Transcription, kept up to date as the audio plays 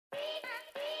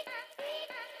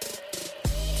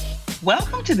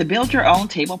Welcome to the Build Your Own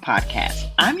Table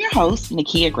podcast. I'm your host,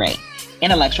 Nakia Gray,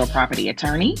 intellectual property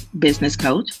attorney, business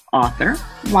coach, author,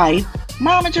 wife,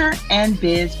 momager, and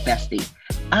biz bestie.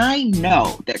 I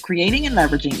know that creating and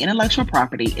leveraging intellectual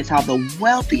property is how the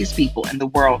wealthiest people in the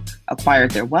world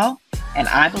acquired their wealth, and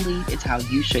I believe it's how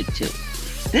you should too.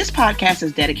 This podcast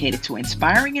is dedicated to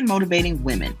inspiring and motivating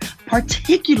women,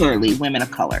 particularly women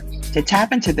of color, to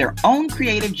tap into their own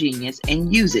creative genius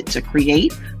and use it to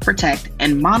create, protect,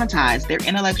 and monetize their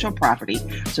intellectual property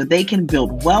so they can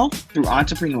build wealth through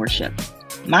entrepreneurship.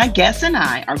 My guests and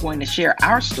I are going to share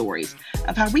our stories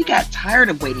of how we got tired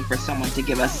of waiting for someone to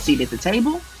give us a seat at the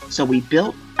table, so we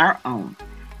built our own.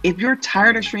 If you're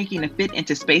tired of shrinking to fit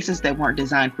into spaces that weren't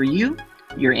designed for you,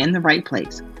 you're in the right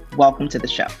place. Welcome to the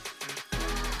show.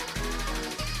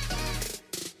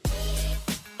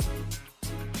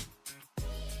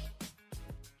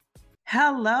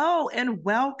 Hello and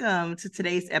welcome to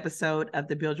today's episode of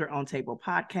the Build Your Own Table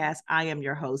podcast. I am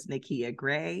your host, Nakia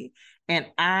Gray, and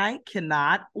I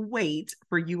cannot wait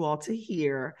for you all to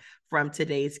hear from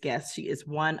today's guest. She is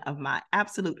one of my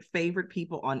absolute favorite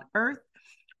people on earth.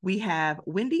 We have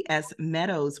Wendy S.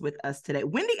 Meadows with us today.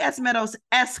 Wendy S. Meadows,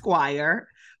 Esquire,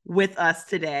 with us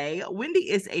today. Wendy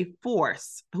is a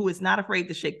force who is not afraid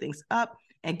to shake things up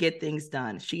and get things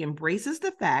done. She embraces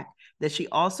the fact that she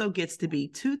also gets to be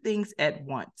two things at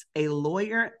once, a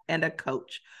lawyer and a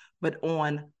coach, but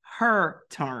on her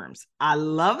terms. I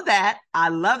love that. I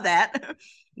love that.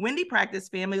 Wendy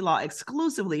practiced family law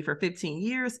exclusively for 15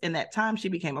 years. In that time, she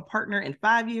became a partner in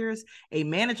 5 years, a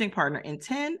managing partner in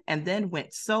 10, and then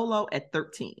went solo at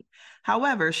 13.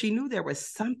 However, she knew there was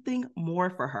something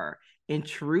more for her. In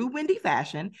true Wendy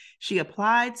fashion, she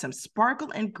applied some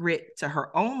sparkle and grit to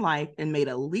her own life and made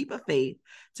a leap of faith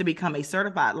to become a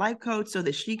certified life coach so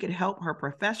that she could help her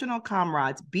professional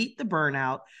comrades beat the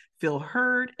burnout, feel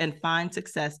heard, and find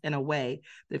success in a way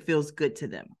that feels good to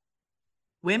them.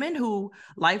 Women who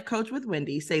life coach with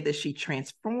Wendy say that she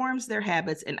transforms their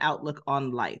habits and outlook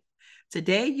on life.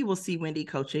 Today, you will see Wendy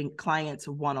coaching clients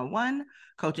one-on-one,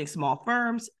 coaching small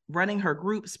firms, running her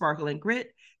group Sparkle and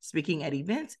Grit, speaking at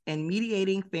events, and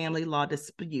mediating family law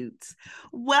disputes.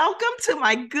 Welcome to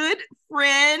my good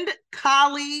friend,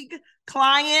 colleague,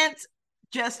 client,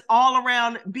 just all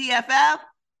around BFF,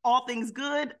 all things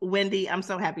good. Wendy, I'm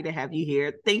so happy to have you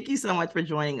here. Thank you so much for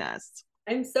joining us.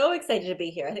 I'm so excited to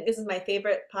be here. I think this is my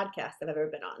favorite podcast I've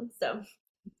ever been on. So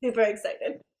super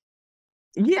excited.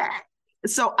 Yeah.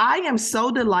 So I am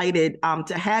so delighted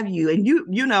to have you. And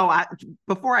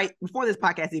before this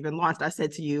podcast even launched, I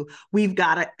said to you, we've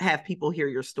got to have people hear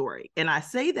your story. And I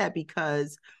say that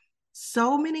because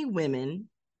so many women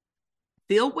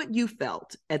feel what you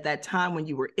felt at that time when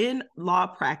you were in law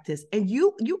practice, and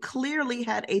you clearly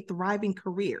had a thriving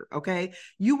career. Okay.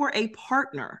 You were a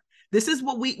partner. This is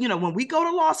what when we go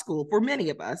to law school, for many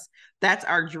of us, that's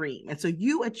our dream. And so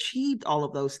you achieved all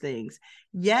of those things,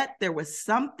 yet there was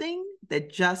something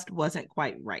that just wasn't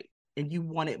quite right and you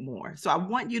wanted more. So I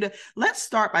want you to, let's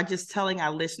start by just telling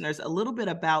our listeners a little bit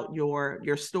about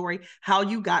your story, how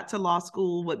you got to law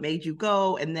school, what made you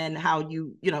go, and then how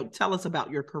tell us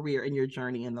about your career and your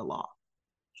journey in the law.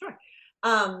 Sure.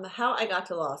 How I got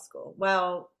to law school.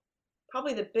 Well,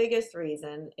 probably the biggest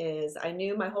reason is I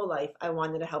knew my whole life I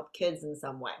wanted to help kids in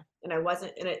some way. And I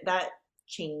wasn't in it. That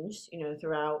changed,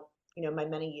 throughout, my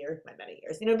many years, but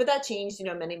that changed,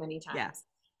 many, many times. Yeah.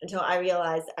 Until I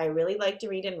realized I really like to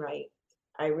read and write.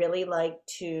 I really like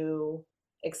to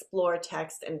explore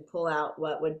text and pull out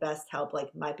what would best help like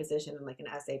my position in like an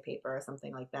essay paper or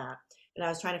something like that. And I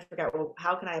was trying to figure out, well,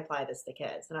 how can I apply this to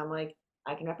kids? And I'm like,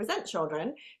 I can represent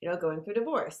children, going through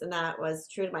divorce. And that was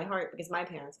true to my heart because my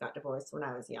parents got divorced when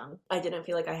I was young. I didn't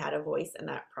feel like I had a voice in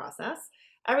that process.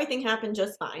 Everything happened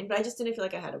just fine, but I just didn't feel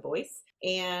like I had a voice.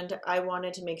 And I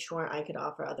wanted to make sure I could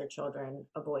offer other children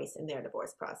a voice in their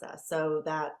divorce process. So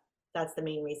that's the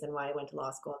main reason why I went to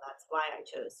law school. And that's why I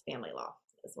chose family law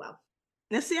as well.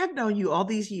 Now, see, I've known you all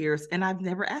these years and I've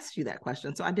never asked you that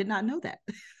question. So I did not know that.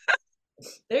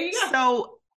 There you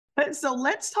go. So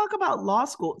let's talk about law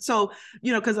school. So,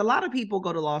 because a lot of people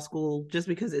go to law school just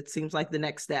because it seems like the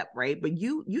next step, right? But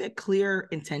you had clear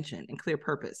intention and clear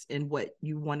purpose in what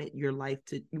you wanted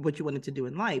what you wanted to do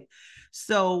in life.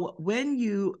 So when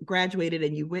you graduated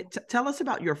and you went, tell us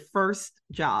about your first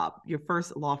job, your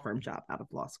first law firm job out of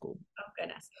law school. Oh,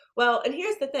 goodness. Well, and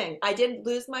here's the thing. I did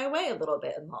lose my way a little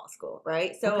bit in law school,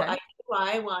 right? So Okay. I knew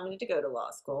why I wanted to go to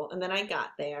law school. And then I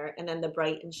got there and then the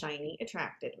bright and shiny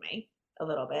attracted me a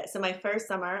little bit. So my first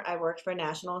summer, I worked for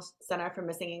National Center for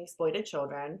Missing and Exploited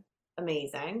Children.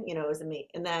 Amazing. It was amazing.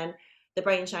 And then the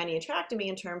bright and shiny attracted me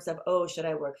in terms of, oh, should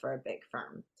I work for a big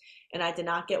firm? And I did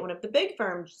not get one of the big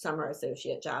firm summer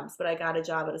associate jobs, but I got a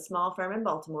job at a small firm in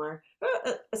Baltimore,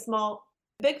 a small,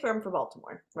 big firm for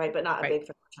Baltimore, right? But not a Right. big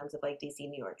firm in terms of like DC,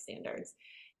 New York standards.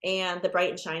 And the bright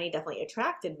and shiny definitely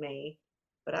attracted me,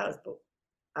 but I was bored.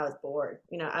 I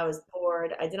was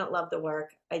bored. I didn't love the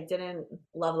work. I didn't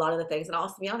love a lot of the things. And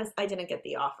also, to be honest, I didn't get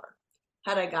the offer.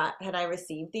 Had I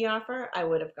received the offer, I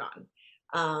would have gone.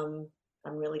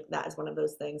 That is one of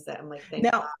those things that I'm like, thank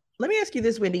God. Now, let me ask you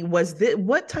this, Wendy.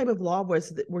 What type of law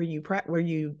were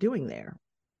you doing there?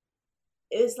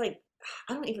 It was like,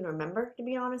 I don't even remember, to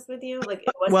be honest with you. Like,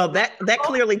 it wasn't Well, that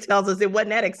clearly tells us it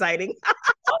wasn't that exciting.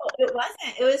 oh, it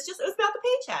wasn't. It was about the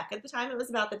paycheck. At the time, it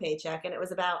was about the paycheck, and it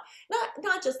was about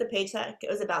not just the paycheck. It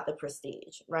was about the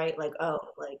prestige, right? Like, oh,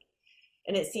 like,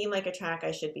 and it seemed like a track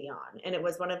I should be on. And it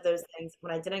was one of those things.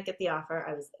 When I didn't get the offer,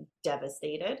 I was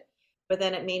devastated. But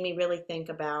then it made me really think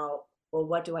about, well,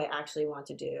 what do I actually want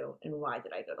to do, and why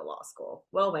did I go to law school?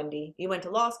 Well, Wendy, you went to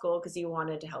law school because you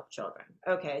wanted to help children.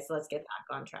 Okay, so let's get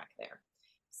back on track there.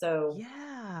 So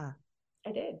Yeah.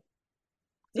 I did.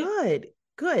 Yeah. Good.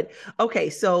 Good. Okay,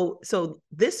 so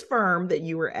this firm that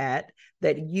you were at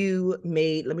that you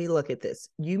made, let me look at this.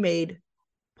 You made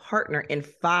partner in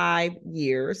 5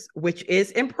 years, which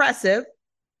is impressive.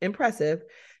 Impressive.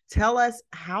 Tell us,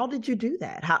 how did you do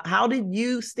that? How did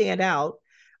you stand out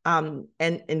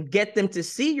and get them to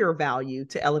see your value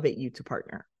to elevate you to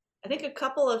partner? I think a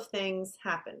couple of things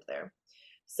happened there.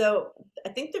 So I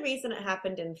think the reason it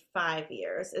happened in 5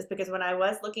 years is because when I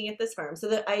was looking at this firm, so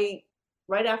that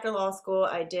right after law school,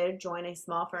 I did join a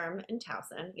small firm in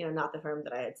Towson, not the firm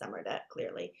that I had summered at,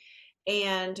 clearly.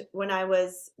 And when I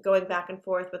was going back and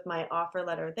forth with my offer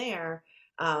letter there,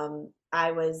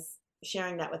 I was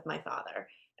sharing that with my father.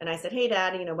 And I said, hey,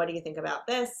 Dad, what do you think about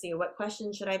this? What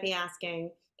questions should I be asking?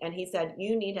 And he said,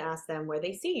 you need to ask them where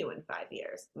they see you in 5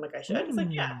 years. I'm like, I should? He's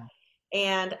like, yeah. Mm.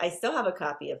 And I still have a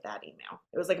copy of that email.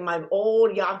 It was like my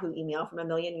old Yahoo email from a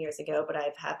million years ago, but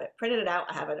I have it printed out.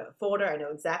 I have it in a folder. I know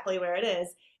exactly where it is.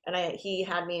 And he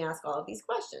had me ask all of these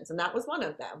questions. And that was one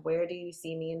of them. Where do you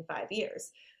see me in 5 years?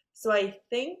 So I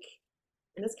think,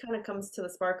 and this kind of comes to the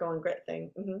sparkle and grit thing.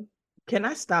 Mm-hmm. Can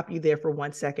I stop you there for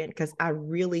 1 second? Because I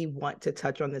really want to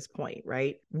touch on this point,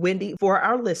 right? Wendy, for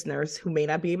our listeners who may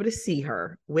not be able to see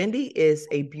her, Wendy is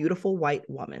a beautiful white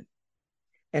woman.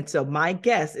 And so my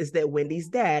guess is that Wendy's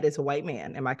dad is a white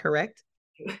man. Am I correct?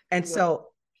 And so,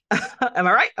 am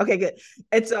I right? Okay, good.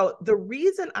 And so the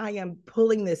reason I am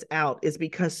pulling this out is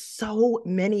because so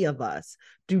many of us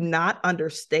do not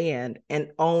understand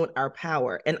and own our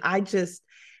power. And I just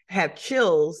have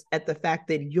chills at the fact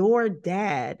that your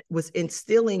dad was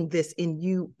instilling this in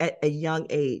you at a young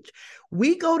age.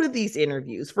 We go to these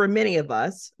interviews for many of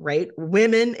us, right?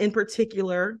 Women in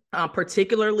particular,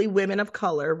 particularly women of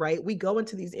color, right? We go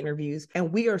into these interviews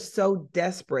and we are so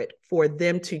desperate for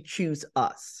them to choose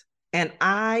us. And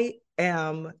I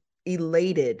am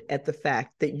elated at the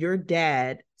fact that your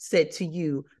dad said to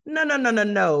you, no, no, no, no,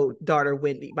 no, daughter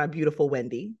Wendy, my beautiful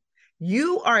Wendy,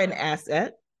 you are an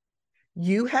asset.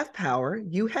 You have power,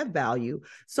 you have value.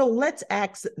 So let's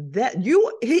ask that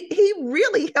he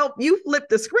really helped you flip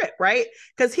the script, right?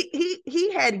 Because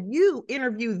he had you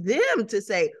interview them to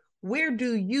say, where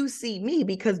do you see me?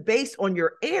 Because based on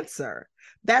your answer,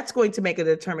 that's going to make a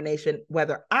determination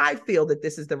whether I feel that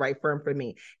this is the right firm for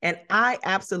me. And I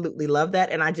absolutely love that.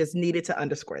 And I just needed to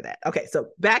underscore that. Okay, so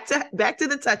back to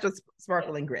the touch of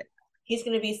sparkle and grit. He's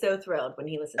going to be so thrilled when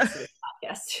he listens to this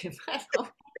podcast.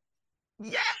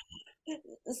 Yeah.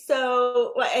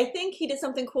 So I think he did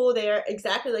something cool there,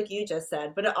 exactly like you just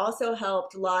said, but it also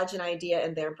helped lodge an idea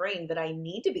in their brain that I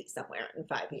need to be somewhere in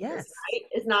 5 years, Yes. right?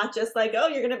 It's not just like, oh,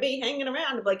 you're going to be hanging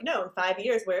around. I'm like, no, in 5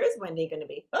 years, where is Wendy going to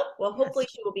be? Oh, well, hopefully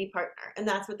she will be partner. And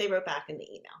that's what they wrote back in the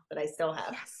email that I still have.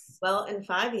 Yes. Well, in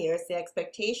 5 years, the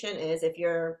expectation is, if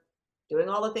you're doing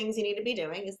all the things you need to be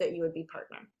doing, is that you would be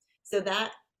partner. So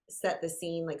that set the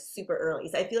scene like super early.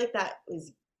 So I feel like that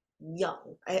was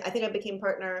young. I think I became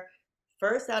partner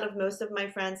first out of most of my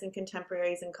friends and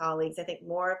contemporaries and colleagues. I think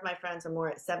more of my friends are more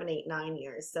at 7, 8, 9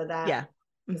 years. So that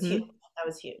was huge. That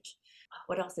was huge.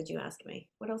 What else did you ask me?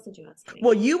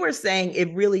 Well, you were saying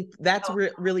it really, that's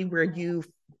really where you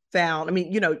found, I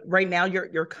mean, right now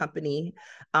your company,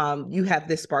 you have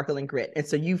this sparkle and grit. And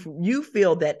so you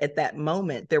feel that at that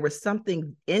moment, there was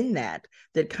something in that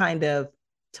kind of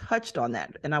touched on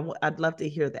that. And I'd love to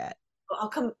hear that. Well,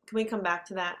 can we come back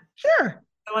to that? Sure.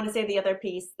 I want to say the other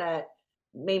piece that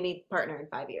made me partner in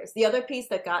 5 years. The other piece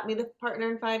that got me the partner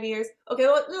in 5 years. Okay,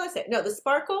 well, no, let's say no. The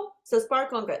sparkle. So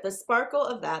sparkle and grit. The sparkle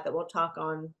of that we'll talk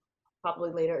on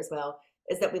probably later as well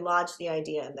is that we lodged the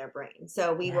idea in their brain.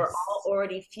 So we were all Yes.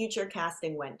 already future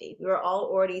casting Wendy. We were all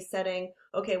already setting,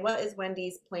 okay, what is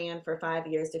Wendy's plan for 5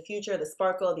 years to future? The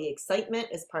sparkle, the excitement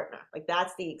is partner. Like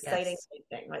that's the exciting Yes.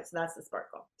 thing, right? So that's the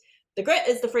sparkle. The grit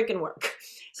is the freaking work.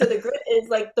 So the grit is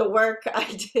like the work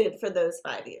I did for those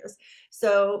 5 years.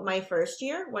 So my first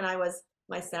year when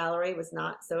my salary was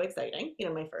not so exciting,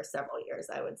 my first several years,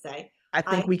 I would say. I I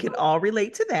think we can all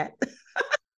relate to that.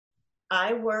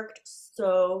 I worked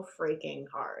so freaking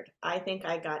hard. I think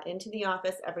I got into the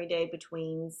office every day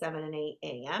between 7 and 8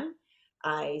 a.m.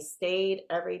 I stayed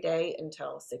every day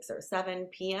until 6 or 7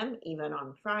 p.m., even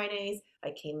on Fridays.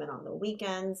 I came in on the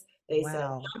weekends. They said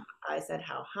Wow. jump. I said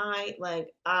how high. Like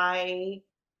I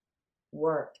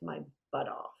worked my butt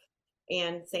off.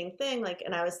 And same thing, like,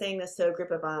 and I was saying this to a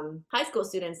group of high school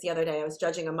students the other day. I was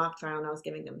judging a mock trial and I was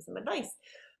giving them some advice.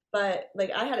 But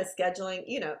like I had a scheduling,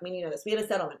 I mean, this. We had a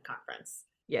settlement conference.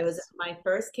 It was Yes. my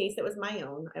first case that was my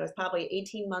own. I was probably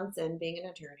 18 months in being an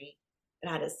attorney and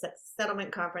I had a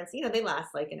settlement conference. They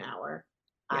last like an hour.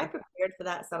 I Yeah. prepared for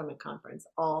that settlement conference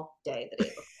all day the day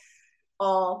before,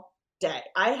 all day.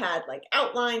 I had like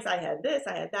outlines, I had this,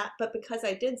 I had that. But because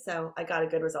I did so, I got a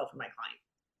good result for my client.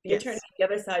 The attorney Yes. on the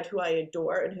other side, who I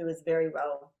adore and who is very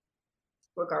well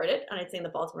regarded, and I'd say in the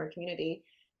Baltimore community,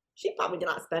 she probably did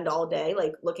not spend all day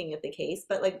like looking at the case,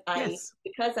 but like Yes.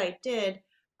 because I did,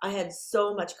 I had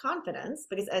so much confidence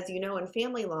because as you know, in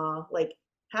family law, like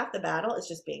half the battle is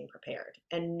just being prepared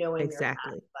and knowing your path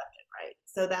Exactly. left and right.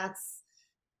 So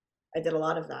I did a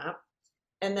lot of that.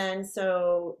 And then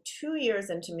so 2 years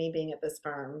into me being at this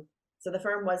firm, so the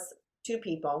firm was two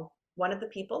people, one of the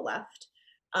people left.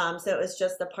 So it was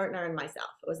just the partner and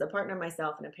myself. It was the partner,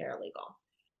 myself, and a paralegal.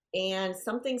 And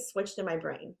something switched in my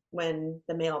brain when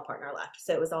the male partner left.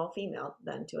 So it was all female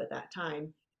then too at that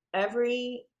time.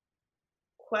 Every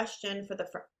question for the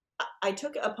firm, I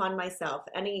took it upon myself.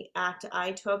 Any act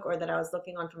I took or that I was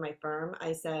looking on for my firm,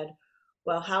 I said,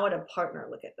 well, how would a partner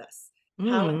look at this?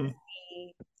 How would Mm, this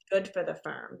be good for the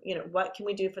firm? What can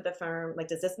we do for the firm? Like,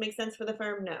 does this make sense for the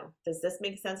firm? No. Does this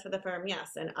make sense for the firm?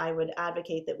 Yes. And I would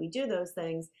advocate that we do those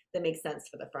things that make sense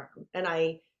for the firm. And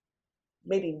I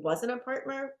maybe wasn't a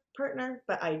partner,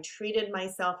 but I treated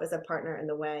myself as a partner in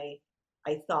the way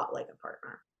I thought like a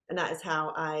partner. And that is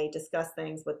how I discussed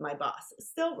things with my boss.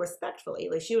 Still respectfully,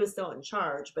 like she was still in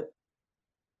charge, but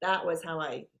that was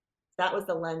that was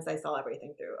the lens I saw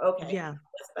everything through. Okay, yeah.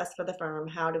 what's best for the firm?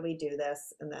 How do we do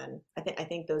this? And then I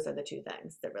think those are the two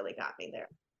things that really got me there.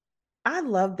 I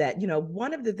love that.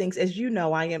 One of the things, as you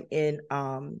know, I am in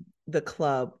the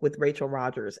club with Rachel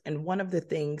Rogers. And one of the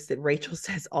things that Rachel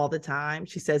says all the time,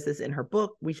 she says this in her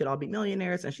book, We Should All Be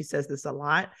Millionaires. And she says this a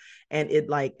lot. And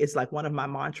it's like one of my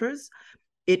mantras.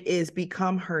 It is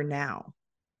become her now.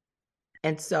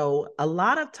 And so a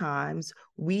lot of times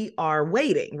we are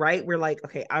waiting, right? We're like,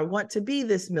 okay, I want to be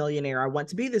this millionaire. I want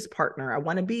to be this partner. I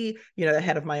want to be, the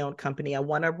head of my own company. I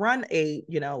want to run a,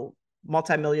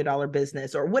 multi-million dollar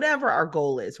business or whatever our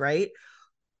goal is, right?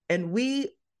 And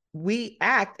we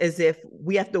act as if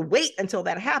we have to wait until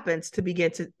that happens to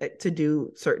begin to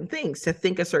do certain things, to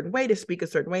think a certain way, to speak a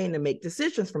certain way, and to make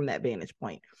decisions from that vantage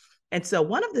point. And so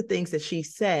one of the things that she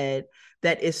said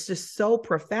that is just so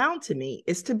profound to me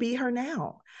is to be her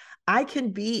now. I can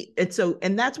be,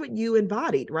 and that's what you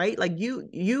embodied, right? Like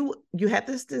you had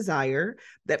this desire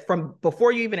that from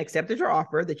before you even accepted your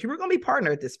offer that you were going to be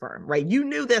partner at this firm, right? You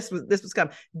knew this was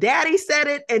coming. Daddy said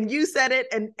it, and you said it,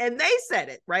 and they said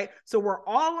it, right? So we're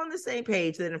all on the same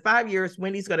page that in 5 years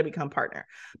Wendy's going to become partner.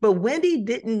 But Wendy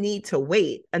didn't need to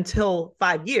wait until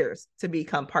 5 years to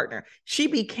become partner. She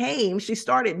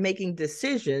started making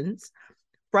decisions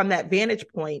from that vantage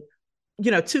point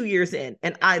 2 years in.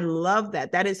 And I love that.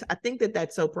 I think that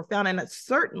that's so profound. And it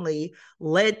certainly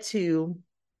led to,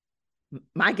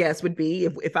 my guess would be,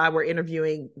 if I were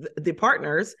interviewing the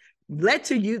partners, led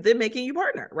to you them making you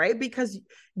partner, right? Because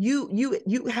you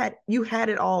had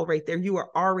it all right there. You were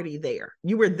already there.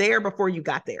 You were there before you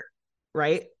got there,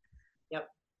 right? Yep.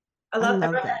 I I love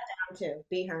wrote that. that down too.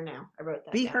 Be her now. I wrote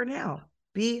that Be down. her now.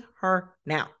 Be her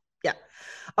now. Yeah.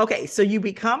 Okay. So you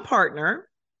become partner.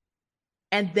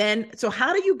 And then, so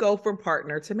how do you go from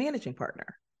partner to managing partner?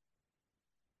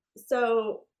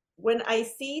 So when I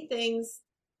see things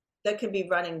that could be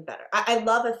running better, I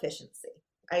love efficiency.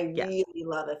 I Yes. really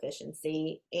love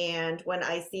efficiency. And when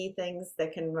I see things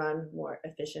that can run more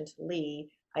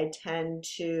efficiently, I tend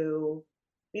to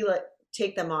be like,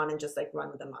 take them on and just like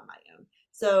run with them on my own.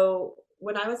 So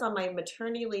when I was on my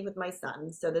maternity leave with my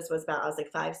son, so this was I was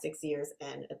like 5, 6 years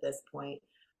in at this point,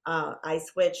 I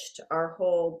switched our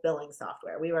whole billing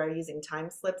software. We were using time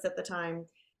slips at the time.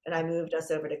 and I moved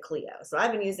us over to Clio. So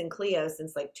I've been using Clio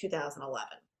since like 2011,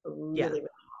 a Yeah. really, really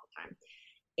long time.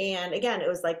 And again, it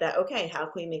was like that, okay, how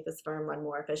can we make this firm run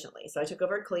more efficiently? So I took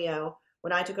over Clio.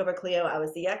 When I took over Clio, I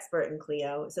was the expert in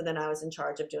Clio. So then I was in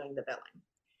charge of doing the billing.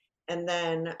 And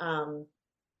then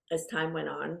as time went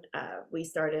on, we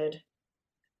started,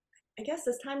 I guess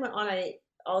as time went on, I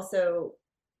also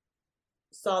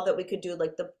saw that we could do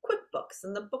like the QuickBooks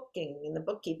and the booking and the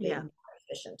bookkeeping Yeah. more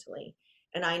efficiently.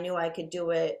 And I knew I could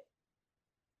do it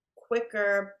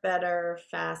quicker, better,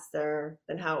 faster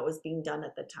than how it was being done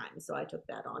at the time. So I took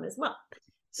that on as well.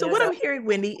 So what So I'm hearing,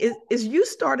 Wendy, is you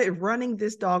started running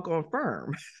this doggone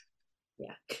firm.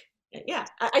 yeah, yeah.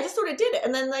 I just sort of did it,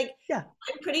 and then like Yeah.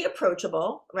 I'm pretty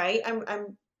approachable, right?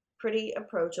 I'm pretty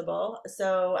approachable.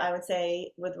 So I would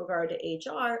say with regard to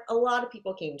HR, a lot of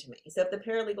people came to me. So if the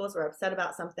paralegals were upset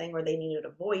about something or they needed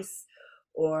a voice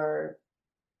or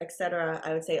etc.,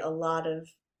 I would say a lot of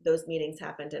those meetings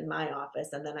happened in my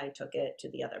office, and then I took it to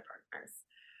the other partners.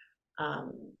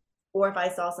 Um, or if I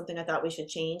saw something I thought we should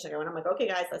change, like I'm like, okay,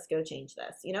 guys, let's go change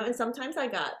this, And sometimes I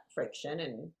got friction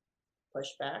and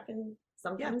pushback, and Yeah.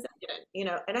 sometimes I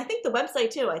didn't. And I think the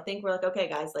website too. I think we're like, okay,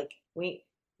 guys, like we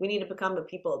need to become the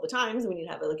people of the times. We need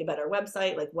to have like a better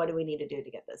website. Like, what do we need to do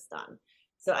to get this done?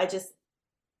 So I just,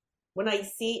 when I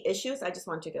see issues, I just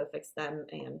want to go fix them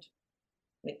and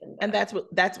make them And better.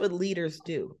 that's what leaders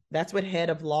do. That's what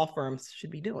head of law firms should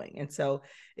be doing. And so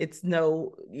it's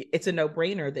a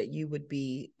no-brainer that you would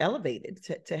be elevated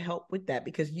to help with that,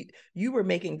 because you were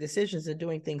making decisions and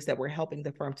doing things that were helping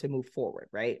the firm to move forward,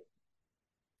 right?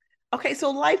 Okay, so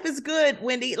life is good,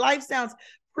 Wendy. Life sounds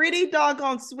pretty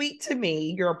doggone sweet to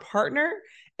me. You're a partner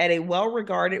at a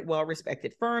well-regarded,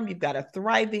 well-respected firm. You've got a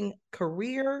thriving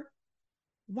career.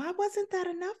 Why wasn't that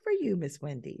enough for you, Miss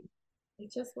Wendy?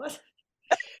 It just was.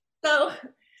 So,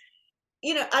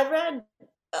 I read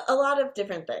a lot of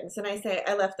different things, and I say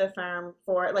I left the firm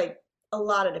for like a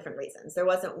lot of different reasons. There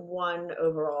wasn't one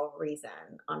overall reason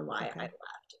on why I Okay.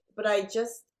 left, but I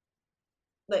just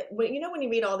like when you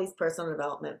read all these personal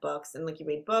development books, and like you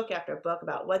read book after book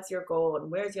about what's your goal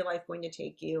and where's your life going to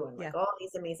take you and Yeah. like all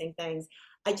these amazing things,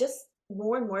 I just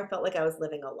more and more felt like I was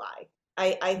living a lie.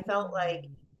 I felt like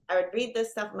Mm. I would read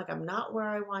this stuff. I'm like, I'm not where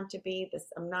I want to be.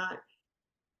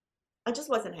 I just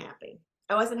wasn't happy.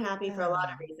 I wasn't happy for a lot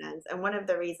Yeah. of reasons. And one of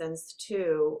the reasons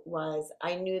too was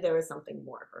I knew there was something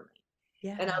more for me.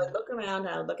 And I Yeah. would look around and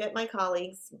I would look at my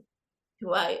colleagues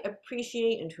who I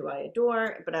appreciate and who I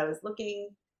adore, but I was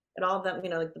looking at all of them,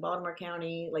 like the Baltimore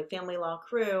County, like family law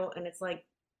crew, and it's like,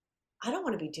 I don't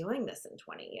want to be doing this in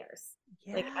 20 years.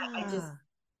 Like Yeah.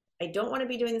 I don't want to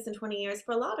be doing this in 20 years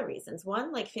for a lot of reasons.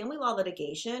 One, like family law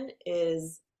litigation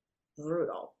is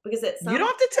brutal because at You some, don't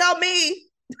have to tell me.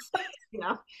 you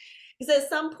know, because at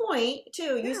some point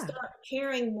too, you Yeah. start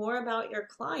caring more about your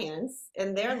clients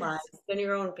and their lives Yes. than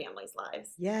your own family's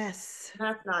lives. Yes.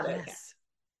 That's not okay. Yes.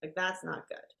 Like that's not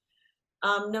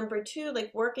good. Number two,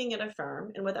 like working at a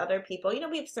firm and with other people,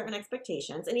 we have certain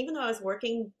expectations. And even though I was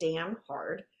working damn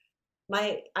hard,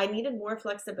 I needed more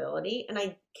flexibility and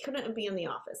I couldn't be in the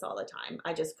office all the time.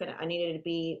 I just couldn't. I needed to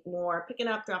be more picking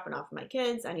up, dropping off my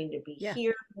kids. I needed to be Yeah.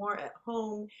 here more at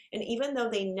home. And even though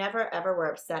they never ever were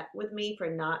upset with me for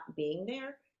not being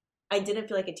there, I didn't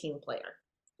feel like a team player.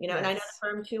 And I know Yes. the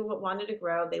firm too wanted to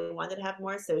grow. They wanted to have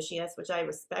more associates, which I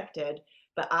respected,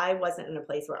 but I wasn't in a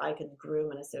place where I could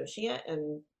groom an associate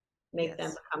and make them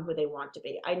Yes. become who they want to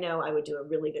be. I know I would do a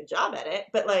really good job at it,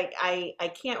 but like I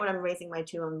can't when I'm raising my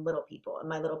two own little people, and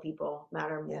my little people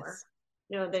matter more, Yes.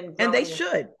 than And they growing.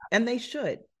 should. And they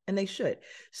should. And they should.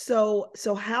 So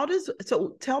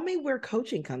tell me where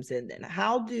coaching comes in then.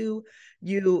 How do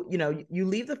you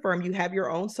leave the firm, you have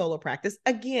your own solo practice.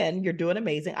 Again, you're doing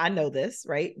amazing. I know this,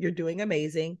 right? You're doing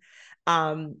amazing.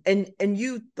 And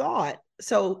you thought,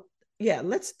 so yeah,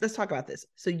 let's talk about this.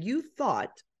 So you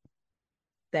thought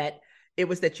that it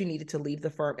was that you needed to leave the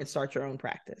firm and start your own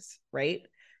practice, right?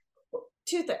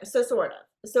 Two things, so sort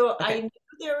of. So I Okay. knew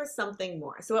there was something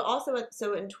more. So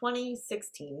in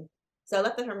 2016, so I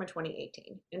left the firm in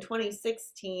 2018. In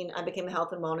 2016, I became a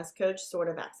health and wellness coach, sort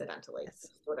of accidentally. It Yes.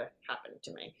 sort of happened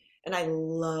to me, and I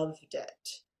loved it.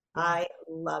 Yeah. I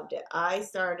loved it. I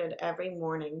started every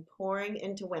morning pouring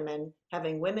into women,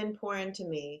 having women pour into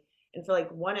me, and for like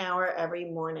 1 hour every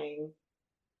morning,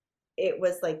 it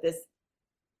was like this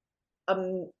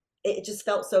um it just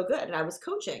felt so good, and I was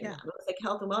coaching them. Yeah. It was like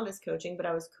health and wellness coaching, but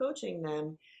I was coaching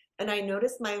them, and I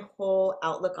noticed my whole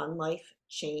outlook on life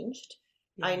changed.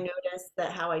 I Yeah. noticed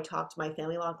that how I talked to my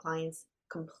family law clients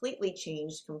completely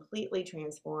changed, completely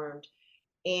transformed.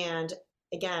 And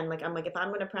again, like I'm like, if I'm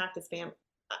going to practice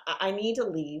I need to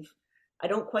leave. I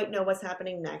don't quite know what's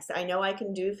happening next. I know I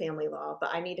can do family law,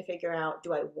 but I need to figure out,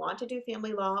 do I want to do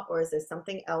family law or is this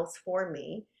something else for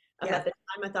me? Yeah, At the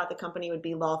time, I thought the company would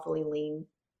be lawfully lean.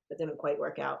 That didn't quite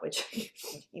work out, which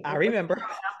I remember.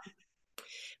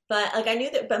 but like I knew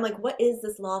that, but I'm like, what is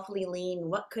this lawfully lean?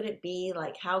 What could it be?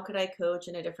 Like, how could I coach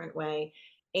in a different way?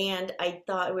 And I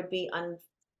thought it would be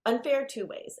unfair two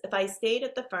ways. If I stayed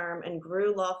at the firm and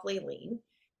grew lawfully lean,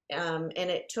 and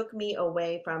it took me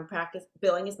away from practice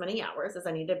billing as many hours as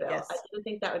I need to bill, I Yes, didn't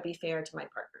think that would be fair to my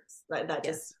partners. That just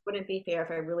yes, wouldn't be fair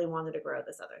if I really wanted to grow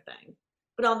this other thing.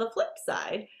 But on the flip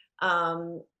side,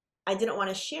 um, I didn't want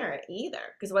to share it either.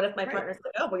 Because what if my right. partner's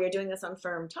like, oh, well, you're doing this on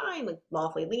firm time, like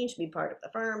lawfully lean should be part of the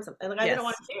firm. And like I didn't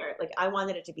want Yes, to share it. Like I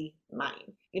wanted it to be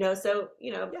mine, So,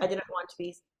 yeah, I didn't want to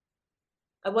be,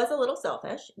 I was a little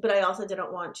selfish, but I also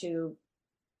didn't want to,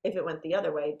 if it went the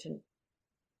other way,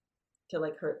 to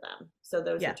like hurt them. So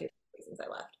those are yeah, two reasons I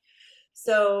left.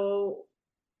 So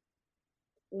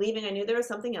leaving, I knew there was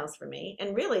something else for me.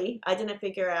 And really, I didn't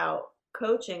figure out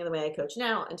coaching the way I coach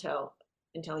now until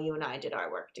you and I did our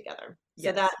work together.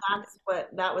 So yes,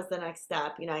 that was the next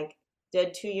step. I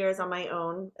did 2 years on my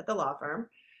own at the law firm,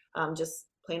 just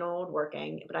plain old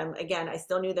working. But I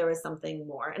still knew there was something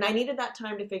more, and I needed that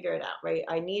time to figure it out. Right,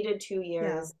 I needed two yeah,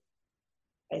 years.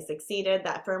 I succeeded.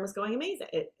 That firm was going amazing.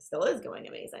 It still is going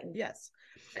amazing. yes.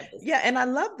 Yeah, and I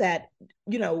love that.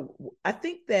 I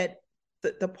think that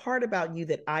the part about you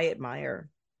that I admire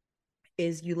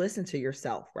is you listen to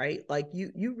yourself, right? Like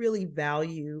you really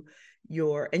value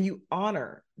and you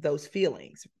honor those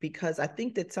feelings, because I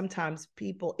think that sometimes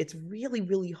people, it's really,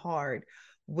 really hard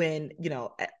when,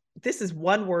 this is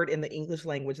one word in the English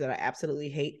language that I absolutely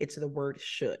hate. It's the word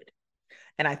should.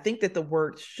 And I think that the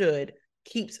word should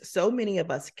keeps so many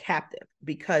of us captive,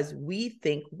 because we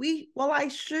think well, I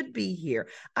should be here.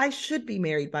 I should be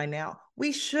married by now.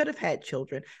 We should have had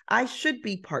children. I should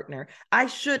be partner. I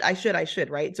should,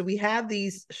 right? So we have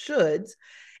these shoulds.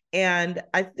 And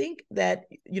I think that,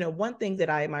 one thing that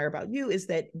I admire about you is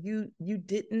that you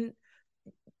didn't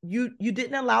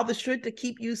allow the should to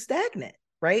keep you stagnant,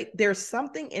 right? There's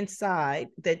something inside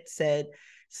that said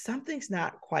something's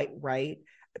not quite right.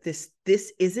 This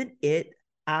isn't it.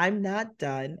 I'm not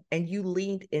done. And you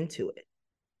leaned into it.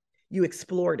 You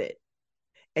explored it,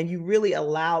 and you really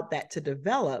allowed that to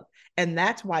develop. And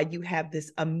that's why you have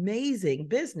this amazing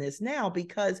business now,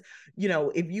 because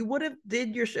if you would have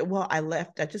did well,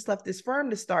 I just left this firm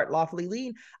to start Lawfully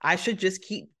Lean. I should just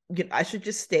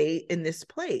stay in this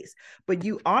place. But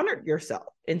you honored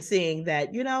yourself in seeing that,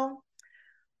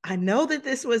 I know that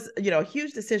this was, a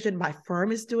huge decision. My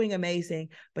firm is doing amazing,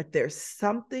 but there's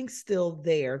something still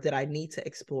there that I need to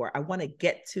explore. I want to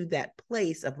get to that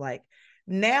place of like,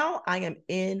 now I am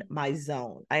in my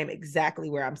zone. I am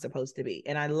exactly where I'm supposed to be.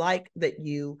 And I like that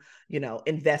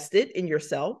invested in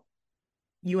yourself.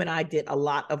 You and I did a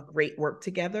lot of great work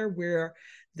together where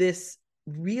this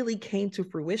really came to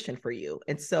fruition for you.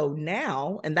 And so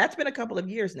now, and that's been a couple of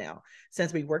years now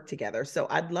since we worked together. So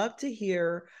I'd love to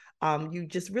hear you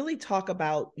just really talk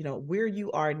about, where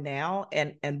you are now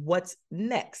and what's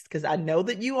next. Because I know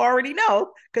that you already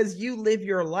know, because you live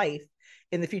your life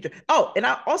in the future. Oh, and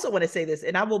I also want to say this,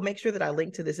 and I will make sure that I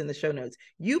link to this in the show notes.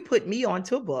 You put me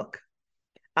onto a book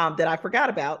that I forgot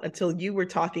about until you were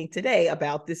talking today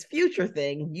about this future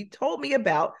thing. You told me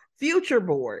about future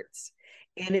boards.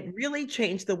 And it really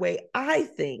changed the way I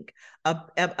think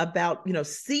about,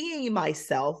 seeing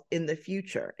myself in the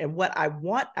future and what I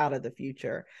want out of the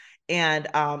future. And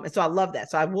so I love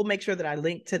that. So I will make sure that I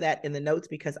link to that in the notes,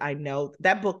 because I know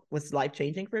that book was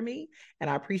life-changing for me. And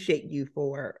I appreciate you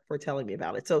for telling me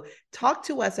about it. So talk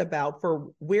to us about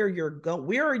for where you're going.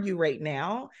 Where are you right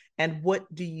now? And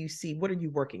what do you see? What are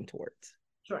you working towards?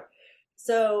 Sure.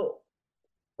 So,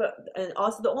 but and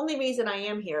also the only reason I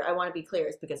am here, I want to be clear,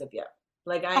 is because of you.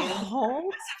 Like I am here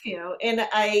Oh, because of you, and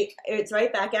it's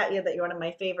right back at you that you're one of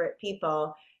my favorite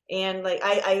people. And like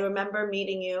I remember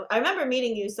meeting you. I remember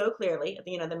meeting you so clearly at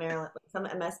the Maryland, like some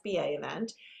MSBA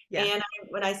event. yeah. And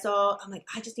when I saw, I'm like,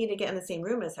 I just need to get in the same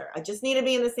room as her. I just need to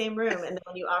be in the same room. And then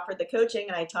when you offered the coaching,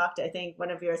 and I talked to, I think, one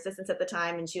of your assistants at the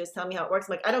time, and she was telling me how it works.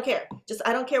 I'm like, I don't care.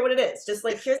 I don't care what it is. Just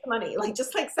like, here's the money. Like,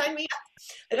 just like sign me up.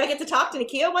 Like, I get to talk to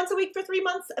Nakia once a week for 3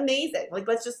 months. Amazing. Like,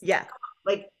 let's just, Yeah.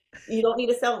 like, you don't need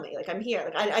to sell me. Like, I'm here.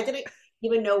 Like, I didn't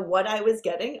even know what I was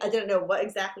getting. I didn't know what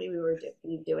exactly we were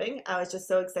doing. I was just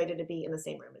so excited to be in the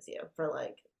same room as you for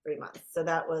like 3 months. So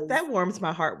that was, That warms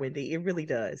my heart, Wendy. It really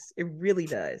does. It really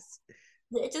does.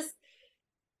 it just,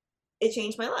 it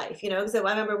changed my life. So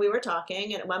I remember we were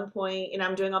talking, and at one point,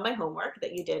 I'm doing all my homework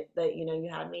that you did, that, you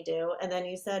had me do. And then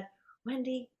you said,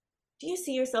 Wendy, do you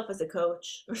see yourself as a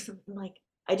coach or something? I'm like,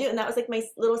 I do. And that was like my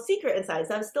little secret inside.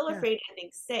 So I was still Yeah. afraid to, I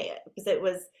think, say it because it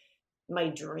was my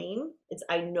dream.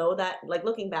 I know that, like,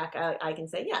 looking back, I can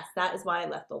say, yes, that is why I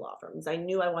left the law firms. I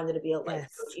knew I wanted to be a life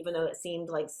coach, Yes. even though it seemed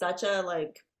like such a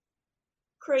like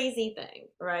crazy thing,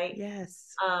 right?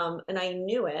 Yes. And I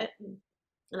knew it.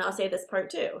 And I'll say this part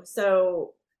too.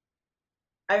 So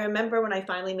I remember when I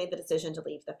finally made the decision to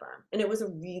leave the firm, and it was a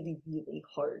really, really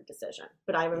hard decision.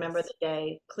 But I remember Yes. the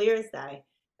day clear as day.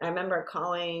 I remember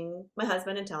calling my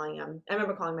husband and telling him, I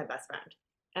remember calling my best friend.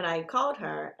 And I called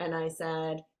her and I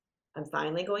said, I'm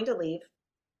finally going to leave.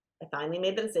 I finally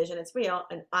made the decision. It's real.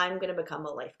 And I'm going to become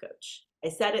a life coach. I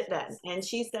said it then. Yes. And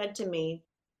she said to me,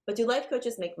 but do life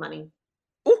coaches make money?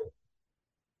 Ooh,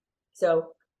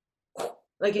 So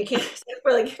like you can't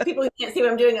for like people who can't see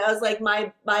what I'm doing. I was like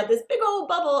my this big old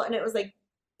bubble and it was like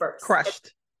burst, it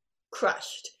crushed.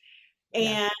 crushed.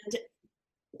 Yeah. And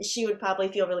she would probably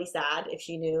feel really sad if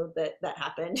she knew that that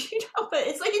happened, but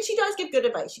it's like, and she does give good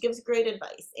advice. She gives great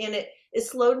advice. And it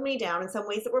slowed me down in some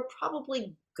ways that were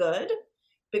probably good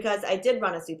because I did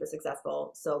run a super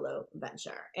successful solo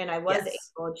venture and I was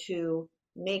Yes. able to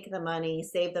make the money,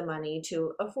 save the money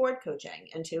to afford coaching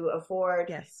and to afford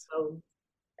Yes.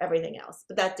 everything else.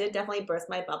 But that did definitely burst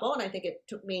my bubble. And I think it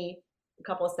took me a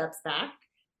couple of steps back.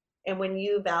 And when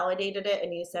you validated it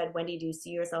and you said, Wendy, do you see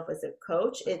yourself as a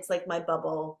coach? It's like my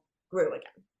bubble grew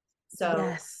again. So,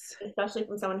 Yes. especially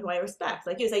from someone who I respect,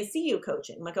 like you, I see you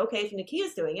coaching. I'm like, okay, if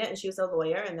Nikia's doing it and she was a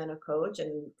lawyer and then a coach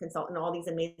and consultant, all these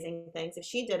amazing things, if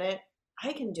she did it,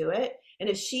 I can do it. And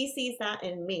if she sees that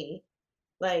in me,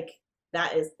 like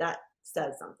that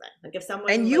says something. Like if And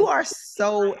someone you like, are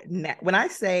so when I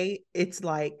say it's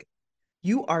like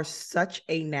you are such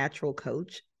a natural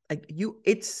coach. Like it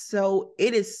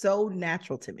is so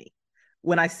natural to me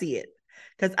when I see it.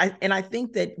 Because I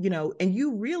think that, and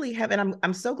you really have, and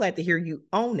I'm so glad to hear you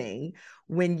owning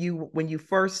when you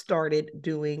first started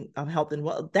doing health and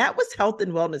well, that was health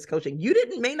and wellness coaching. You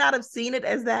didn't may not have seen it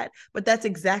as that, but that's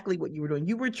exactly what you were doing.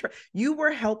 You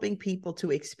were helping people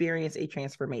to experience a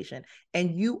transformation,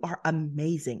 and you are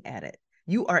amazing at it.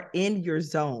 You are in your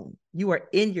zone. You are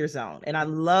in your zone. And I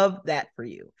love that for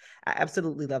you. I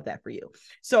absolutely love that for you.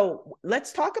 So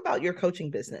let's talk about your coaching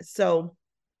business. So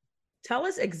tell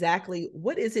us exactly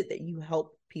what is it that you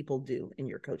help people do in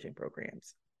your coaching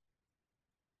programs?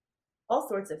 all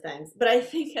sorts of things. But I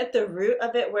think at the root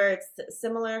of it, where it's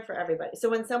similar for everybody. So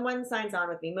when someone signs on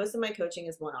with me, most of my coaching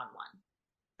is one on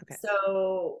one. Okay.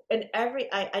 So, and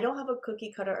I don't have a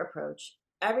cookie cutter approach.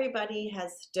 Everybody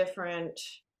has different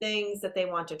things that they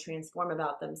want to transform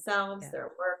about themselves, Yeah. their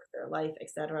work, their life,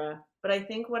 etc. But I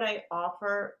think what I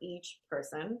offer each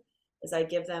person is I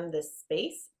give them this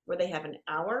space where they have an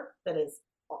hour that is,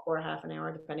 or half an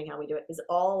hour, depending how we do it, is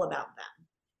all about them.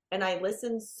 And I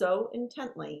listen so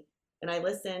intently, and I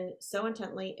listen so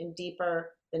intently and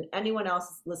deeper than anyone else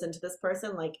has listened to this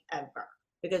person, like ever,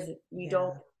 because we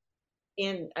don't. Yeah.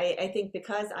 And I think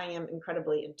because I am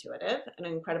incredibly intuitive and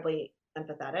incredibly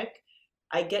empathetic,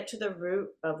 I get to the root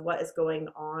of what is going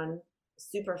on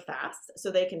super fast.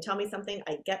 So they can tell me something,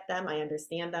 I get them, I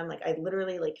understand them. Like I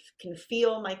literally like can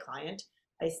feel my client.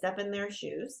 I step in their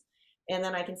shoes, and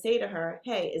then I can say to her,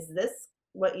 "Hey, is this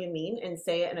what you mean?" and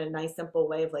say it in a nice simple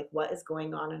way of like what is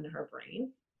going on in her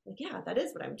brain. Like, yeah, that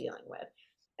is what I'm dealing with.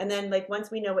 And then, like,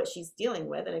 once we know what she's dealing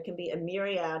with, and it can be a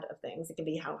myriad of things, it can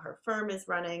be how her firm is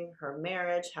running, her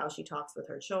marriage, how she talks with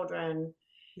her children.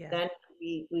 Yeah. Then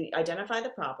we identify the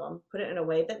problem, put it in a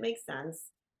way that makes sense,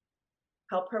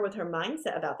 help her with her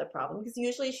mindset about the problem, because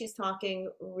usually she's talking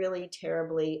really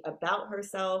terribly about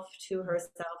herself, to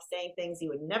herself, saying things you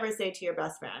would never say to your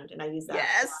best friend. And I use that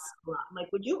Yes. a lot. I'm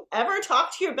like, would you ever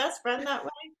talk to your best friend that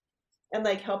way? And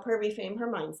like help her reframe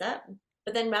her mindset.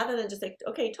 But then rather than just like,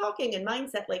 okay, talking and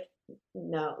mindset, like,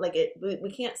 no, like we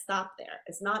can't stop there.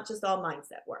 It's not just all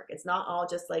mindset work. It's not all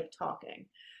just like talking.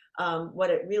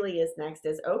 What it really is next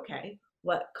is, okay,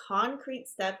 what concrete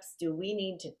steps do we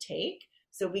need to take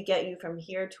so we get you from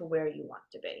here to where you want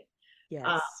to be?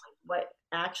 Um, Yes. what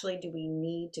actually do we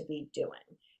need to be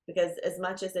doing? Because as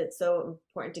much as it's so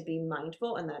important to be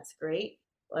mindful, and that's great,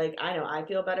 like I know I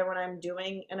feel better when I'm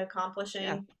doing and Yeah.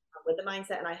 accomplishing with the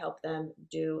mindset, and I help them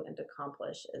do and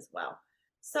accomplish as well.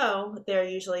 So they're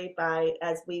usually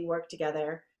as we work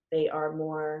together, they are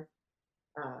more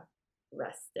uh,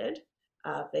 rested.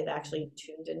 They've actually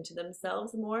tuned into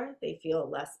themselves more. They feel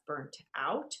less burnt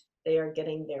out. They are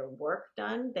getting their work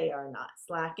done. They are not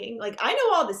slacking. Like I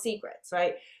know all the secrets,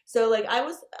 right? So like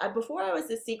before I was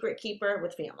the secret keeper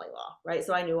with family law, right?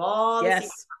 So I knew all the secrets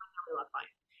Yes. about family law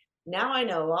clients. Now I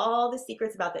know all the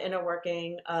secrets about the inner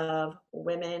working of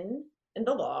women in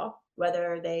the law,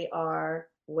 whether they are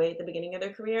way at the beginning of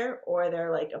their career, or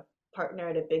they're like a partner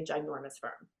at a big ginormous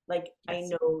firm. Like I Yes.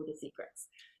 know the secrets.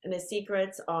 And the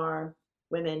secrets are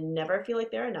women never feel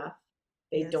like they're enough.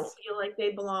 They don't Yes. feel like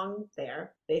they belong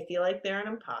there. They feel like they're an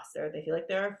imposter. They feel like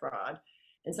they're a fraud.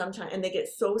 And sometimes and they get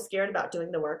so scared about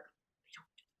doing the work.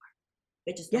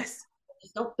 They just don't. Yes. They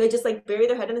just don't. They just like bury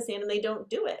their head in the sand and they don't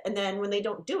do it. And then when they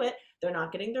don't do it, they're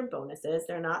not getting their bonuses.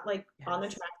 They're not like on the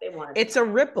Yes. track they wanted to It's be. a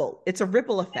ripple. It's a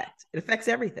ripple effect. It affects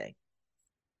everything.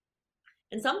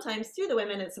 And sometimes too, the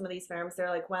women at some of these firms, they're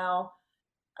like, well,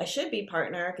 I should be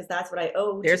partner because that's what I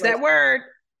owe to There's my. that word.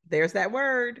 There's that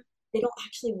word. They don't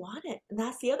actually want it, and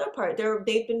that's the other part.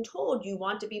 They've been told you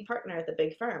want to be partner at the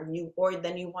big firm, or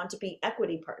then you want to be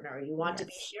equity partner, or you want to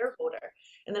be Yes. shareholder.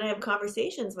 And then I have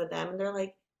conversations with them, and they're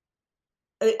like,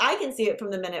 I can see it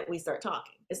from the minute we start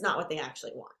talking. It's not what they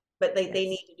actually want, but they Yes.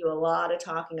 need to do a lot of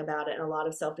talking about it and a lot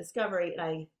of self discovery. And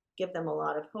I give them a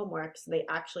lot of homework so they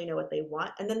actually know what they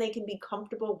want, and then they can be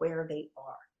comfortable where they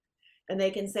are. And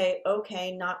they can say,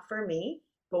 okay, not for me,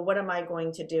 but what am I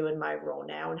going to do in my role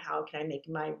now? And how can I make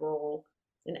my role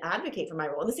and advocate for my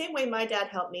role? In the same way my dad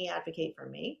helped me advocate for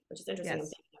me, which is interesting. I'm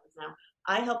Yes. thinking of this now.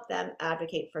 I help them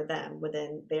advocate for them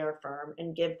within their firm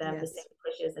and give them the same Yes.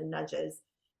 pushes and nudges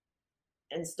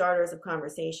and starters of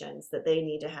conversations that they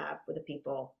need to have with the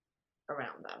people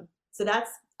around them. So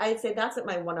I'd say that's what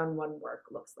my one-on-one work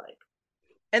looks like.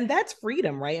 And that's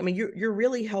freedom, right? I mean, you're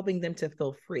really helping them to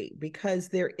feel free, because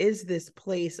there is this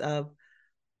place of,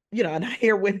 and I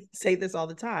hear women say this all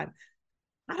the time.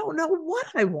 I don't know what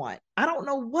I want. I don't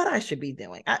know what I should be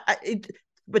doing.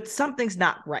 But something's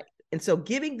not right. And so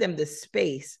giving them the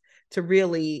space to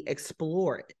really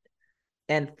explore it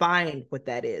and find what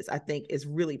that is, I think is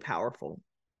really powerful.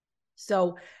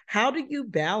 So how do you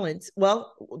balance?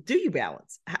 Well, do you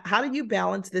balance? How do you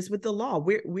balance this with the law?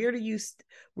 Where do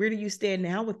you stand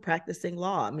now with practicing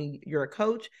law? I mean, you're a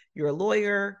coach, you're a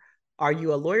lawyer. Are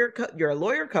you a lawyer? You're a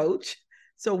lawyer coach.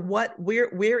 So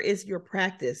where is your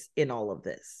practice in all of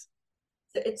this?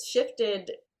 So it's shifted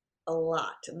a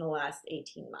lot in the last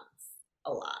 18 months,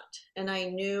 a lot. And I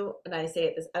knew, and I say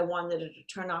it this, I wanted to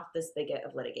turn off the spigot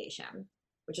of litigation,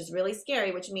 which is really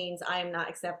scary, which means I am not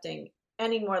accepting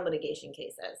any more litigation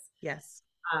cases. Yes.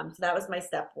 So that was my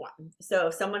step one. So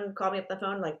if someone called me up the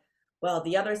phone, like, well,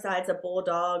 the other side's a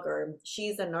bulldog, or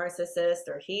she's a narcissist,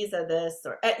 or he's a this,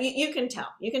 or you can tell.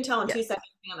 You can tell in 2 seconds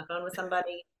being on the phone with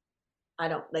somebody. I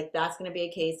don't like that's going to be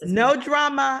a case that's going to No happen.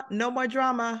 drama, no more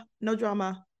drama, no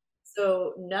drama.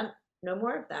 So no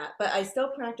more of that. But I still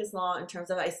practice law in terms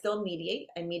of I still mediate.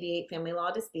 I mediate family law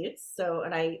disputes. So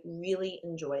and I really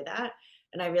enjoy that.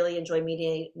 And I really enjoy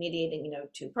mediating,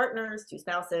 two partners, two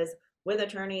spouses, with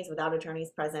attorneys, without attorneys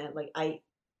present. Like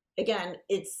again,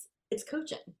 it's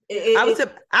coaching. I was,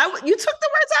 It's you took the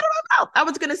words out of my mouth. I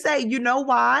was going to say, you know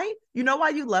why? You know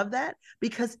why you love that?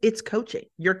 Because it's coaching.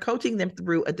 You're coaching them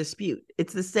through a dispute.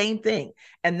 It's the same thing,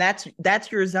 and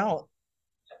that's your zone.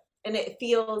 and it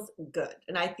feels good.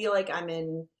 And I feel like I'm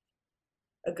in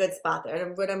a good spot there.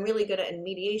 And what I'm really good at in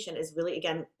mediation is really,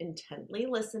 again, intently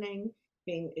listening,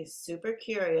 being super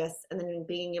curious, and then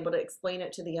being able to explain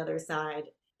it to the other side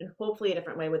in hopefully a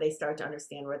different way where they start to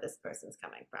understand where this person's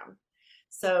coming from.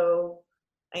 So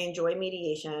I enjoy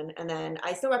mediation. And then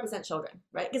I still represent children,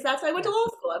 right? Because that's why I went to Yeah. law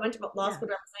school. I went to law Yeah. school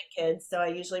to represent kids. So I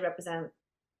usually represent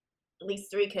at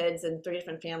least 3 kids in 3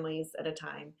 different families at a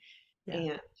time. Yeah.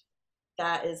 And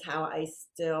that is how I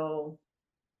still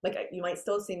like you might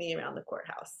still see me around the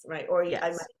courthouse, right? Or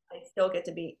Yes. I still get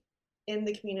to be in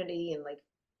the community and like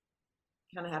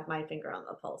kind of have my finger on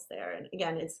the pulse there. And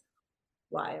again, it's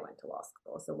why I went to law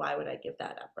school. So why would I give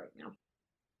that up right now?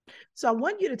 So I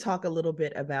want you to talk a little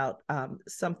bit about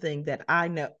something that I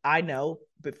know,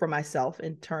 but for myself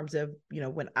in terms of,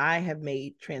 when I have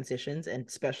made transitions, and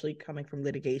especially coming from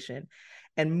litigation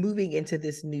and moving into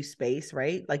this new space,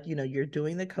 right? Like, you're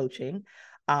doing the coaching,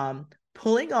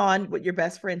 pulling on what your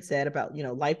best friend said about,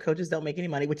 life coaches don't make any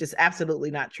money, which is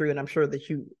absolutely not true. And I'm sure that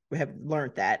you have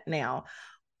learned that now.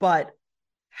 But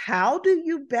how do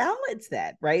you balance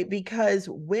that, right? Because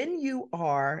when you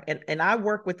are, and I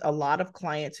work with a lot of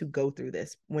clients who go through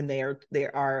this when they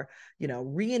are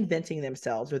reinventing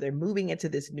themselves, or they're moving into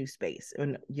this new space.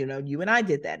 And you and I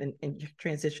did that, and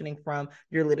transitioning from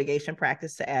your litigation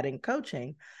practice to adding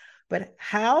coaching. But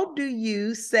how do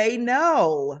you say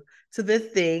no to the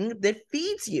thing that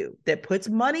feeds you, that puts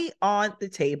money on the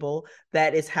table,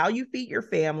 that is how you feed your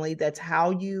family, that's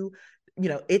how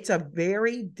it's a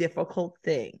very difficult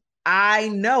thing. I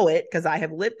know it because I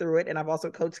have lived through it, and I've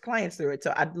also coached clients through it.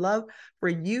 So I'd love for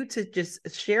you to just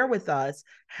share with us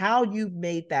how you've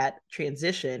made that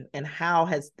transition, and how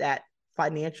has that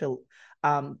financial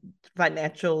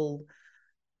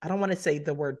I don't want to say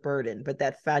the word burden, but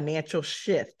that financial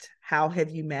shift. How have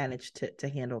you managed to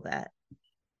handle that?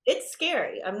 It's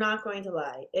scary. I'm not going to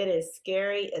lie. It is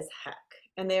scary as heck.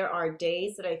 And there are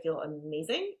days that I feel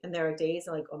amazing. And there are days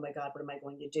like, oh my God, what am I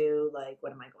going to do? Like,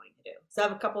 what am I going to do? So I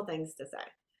have a couple things to say.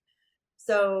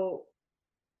 So,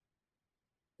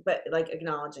 but like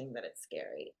acknowledging that it's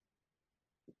scary.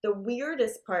 The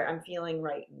weirdest part I'm feeling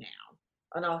right now,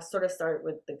 and I'll sort of start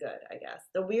with the good, I guess.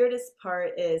 The weirdest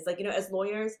part is like, as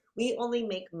lawyers, we only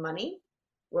make money,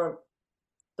 or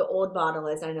the old model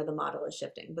is, I know the model is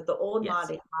shifting, but the old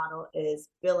Yes. model is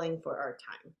billing for our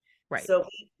time. Right. So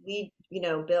we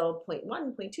bill point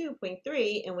one, point two, point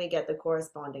three, and we get the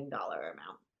corresponding dollar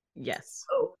amount. Yes.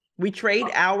 So, We trade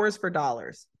hours for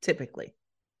dollars, typically.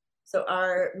 so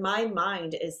my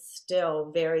mind is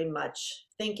still very much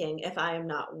thinking, if I am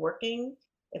not working,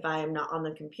 if I am not on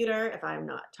the computer, if I am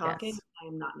not talking, Yes. I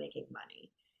am not making money.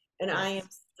 And I am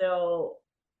Yes. still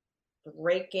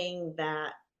breaking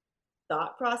that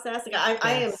thought process. Like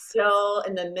I am Yes. still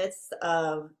in the midst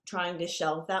of trying to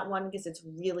shelve that one because it's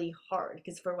really hard.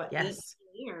 Because for what, 18 Yes.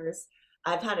 years,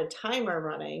 I've had a timer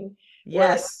running where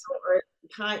like Yes. or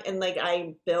time, and like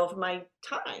I bill for my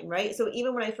time, right? So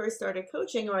even when I first started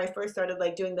coaching, or I first started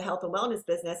like doing the health and wellness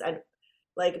business, I'd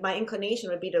like my inclination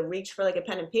would be to reach for like a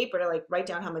pen and paper to like write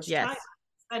down how much time Yes. I'm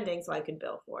spending so I could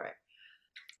bill for it.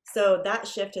 So that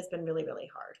shift has been really, really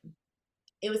hard.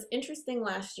 It was interesting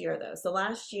last year though. So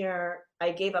last year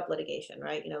I gave up litigation,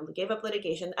 right? Gave up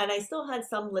litigation, and I still had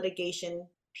some litigation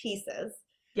pieces.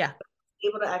 Yeah.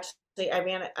 Able to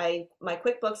actually, my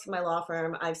QuickBooks for my law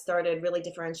firm. I've started really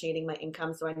differentiating my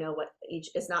income, so I know what each.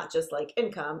 It's not just like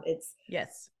income. It's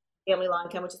Yes. family law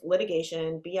income, which is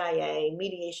litigation, BIA,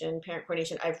 mediation, parent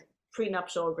coordination. I've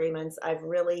prenuptial agreements. I've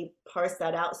really parsed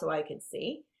that out so I could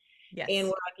see. And Yes.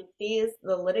 what I could see is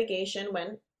the litigation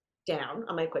went down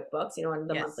on my QuickBooks, on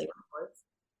the Yes. monthly reports.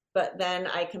 But then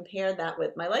I compared that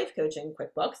with my life coaching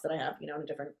QuickBooks that I have, in a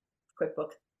different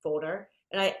QuickBook folder.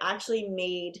 And I actually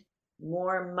made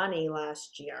more money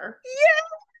last year.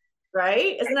 Yeah.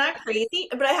 Right? Isn't that crazy?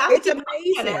 But I have to It's keep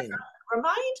looking at it, amazing.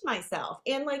 remind myself.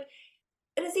 And like,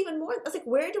 it is even more, I was like,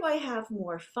 where do I have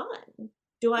more fun?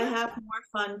 Do I Yeah. have more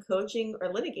fun coaching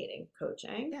or litigating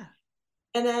coaching? Yeah.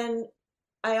 And then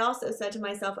I also said to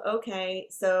myself, okay,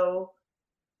 so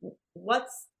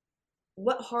what's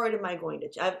what hard am I going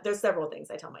to there's several things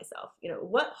I tell myself,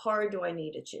 what hard do I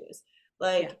need to choose? Yeah.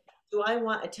 Like, do I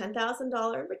want a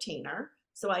 $10,000 retainer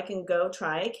so I can go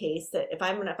try a case that if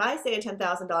I say a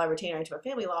 $10,000 retainer to a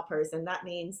family law person, that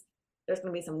means there's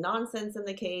going to be some nonsense in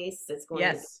the case. It's going to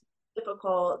be Yes.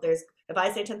 difficult. If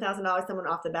I say $10,000 someone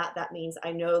off the bat, that means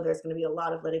I know there's going to be a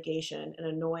lot of litigation and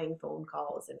annoying phone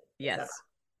calls and etc. Yes.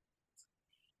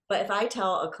 But if I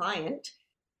tell a client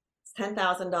it's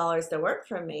 $10,000 to work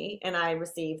for me and I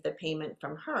receive the payment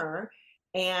from her,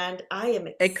 and I am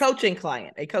A coaching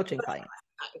client. A coaching client.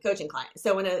 a coaching client.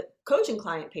 So when a coaching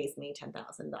client pays me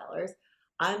 $10,000,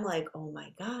 I'm like, oh my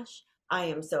gosh, I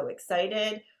am so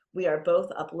excited. We are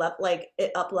both like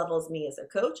it up levels me as a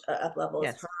coach, up levels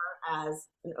Yes. her as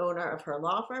an owner of her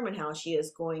law firm, and how she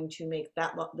is going to make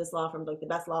this law firm like the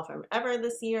best law firm ever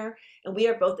this year. And we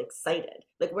are both excited.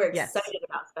 Like we're Yes. excited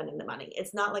about spending the money.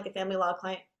 It's not like a family law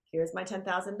client. Here's my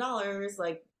 $10,000.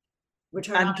 Like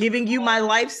return I'm on giving you my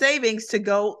life savings to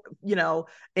go,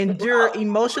 endure well,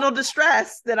 emotional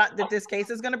distress that this case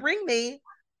is going to bring me.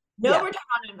 no Yeah. return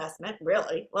on investment,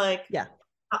 really. Like Yeah.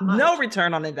 not No much.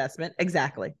 return on investment.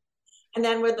 Exactly. And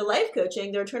then with the life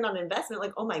coaching, the return on investment,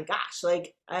 like, oh my gosh,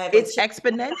 like I have like It's chills. I have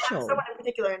exponential. someone in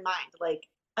particular in mind. Like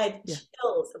I have Yeah.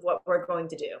 chills of what we're going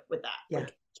to do with that. Yeah. Like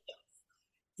chills.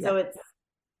 Yeah. So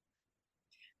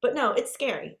but no, it's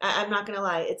scary. I'm not gonna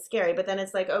lie, it's scary. But then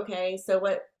it's like, okay, so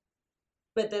what?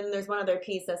 But then there's one other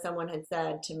piece that someone had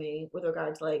said to me with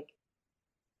regard to like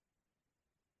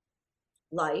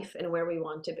life and where we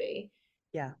want to be.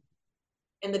 Yeah.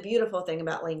 And the beautiful thing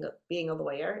about like being a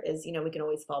lawyer is, we can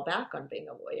always fall back on being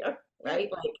a lawyer, Yeah.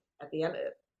 right? Like at the end of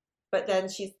it. But then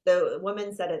the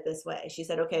woman said it this way. She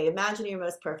said, okay, imagine your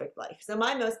most perfect life. So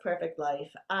my most perfect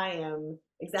life, I am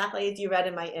exactly as you read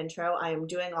in my intro. I am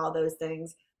doing all those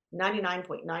things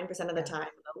 99.9% of the Yeah. time,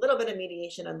 a little bit of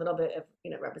mediation, a little bit of,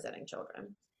 representing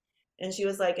children. And she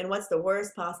was like, and what's the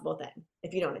worst possible thing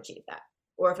if you don't achieve that?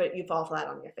 Or if you fall flat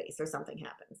on your face or something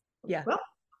happens? Yeah. Well,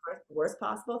 the worst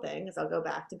possible thing is I'll go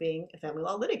back to being a family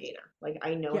law litigator. Like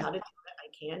I know Yeah. how to do it. I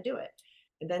can do it.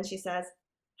 And then she says,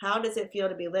 how does it feel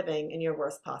to be living in your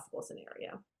worst possible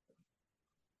scenario?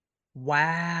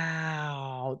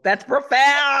 Wow. That's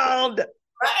profound.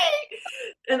 Right.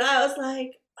 And I was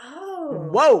like, oh,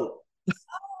 Whoa.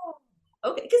 oh.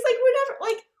 Okay. Because like we're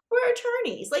never like we're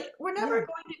attorneys. Like we're never Yeah,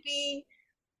 going to be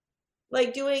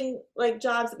like doing like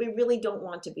jobs that we really don't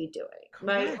want to be doing,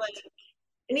 right? Like, correct.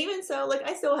 and even so, like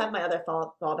I still have my other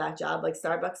fallback job, like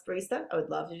Starbucks barista. I would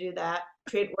love to do that.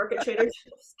 Work at Trader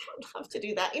Joe's. I would love to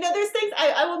do that. You know, there's things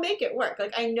I will make it work.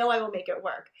 Like I know I will make it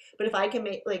work. But if I can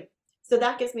make like, so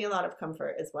that gives me a lot of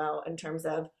comfort as well in terms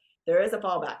of there is a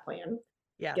fallback plan,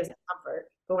 Yeah, gives me comfort.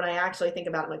 But when I actually think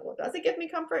about it, I'm like, well, does it give me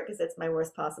comfort? Because it's my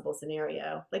worst possible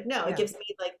scenario. Like, no, it yeah. gives me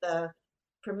like the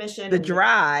permission The and the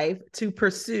drive to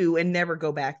pursue and never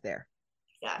go back there.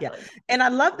 Yeah. exactly. And I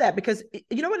love that because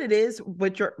you know what it is,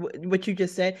 what you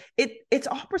just said, it's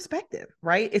all perspective,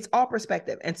 right? It's all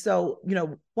perspective. And so,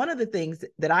 one of the things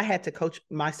that I had to coach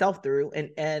myself through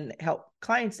and help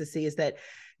clients to see is that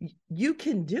you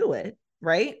can do it,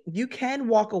 right? You can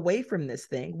walk away from this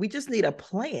thing. We just need a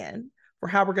plan for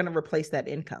how we're going to replace that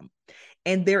income.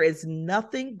 And there is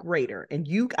nothing greater, and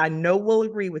I know will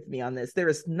agree with me on this. There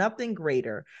is nothing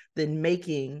greater than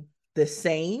making the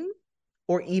same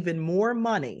or even more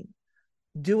money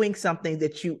doing something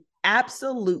that you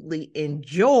absolutely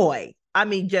enjoy. I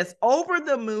mean, just over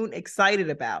the moon excited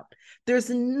about.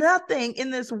 There's nothing in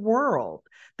this world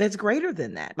that's greater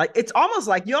than that. Like, it's almost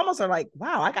like you almost are like,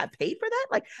 wow, I got paid for that.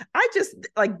 Like, I just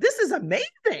like, this is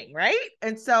amazing. Right.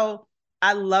 And so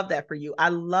I love that for you. I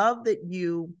love that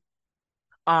you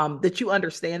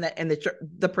understand that and that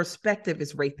the perspective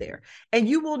is right there, and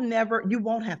you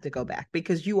won't have to go back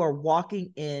because you are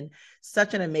walking in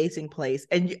such an amazing place,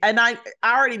 and I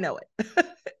already know it.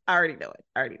 I already know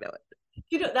it.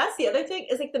 You know, that's the other thing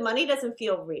is like the money doesn't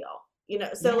feel real, you know.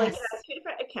 So like I have Yes. two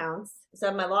different accounts. So I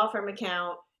have my law firm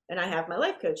account and I have my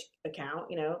life coach account,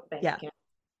 you know, bank Yeah. account.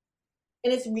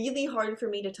 And it's really hard for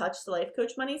me to touch the life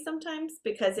coach money sometimes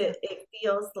because Yeah. it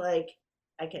feels like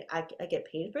I get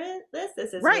paid for this.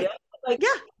 This is real. Right. Like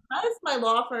Yeah. because my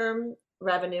law firm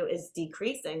revenue is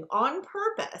decreasing on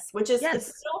purpose, which is it's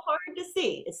Yes. still hard to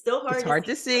see. It's still It's hard to hard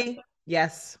see. to see.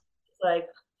 Yes. Like,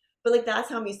 but like that's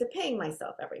how I'm used to paying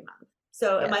myself every month.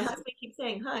 So, and my Yes. husband keeps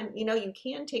saying, "Hun, you know, you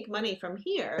can take money from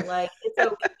here. Like, it's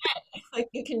okay. Like,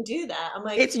 you can do that." I'm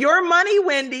like, It's your money,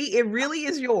 Wendy. It really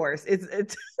is yours. It's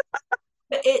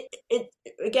it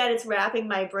again, it's wrapping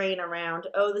my brain around,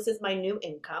 oh, this is my new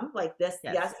income. Like this,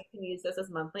 yes, yes. you can use this as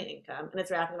monthly income, and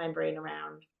it's wrapping my brain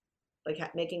around like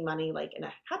making money like in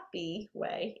a happy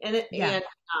way, Yeah. and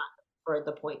not for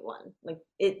the point one. Like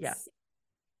Yeah. it's,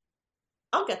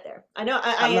 I'll get there. I know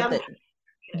I I love am, that.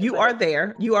 You but are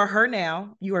there. You are her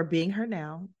now. You are being her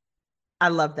now. I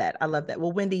love that. I love that.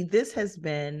 Well, Wendy, this has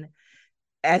been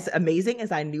as amazing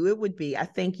as I knew it would be. I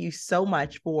thank you so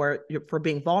much for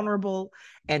being vulnerable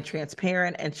and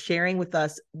transparent and sharing with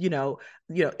us.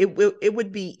 It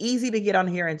would be easy to get on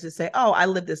here and just say, "Oh, I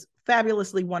live this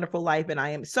fabulously wonderful life and I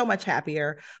am so much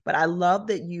happier." But I love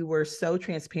that you were so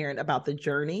transparent about the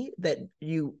journey that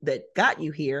got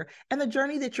you here and the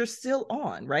journey that you're still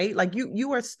on, right? Like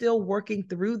you are still working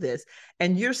through this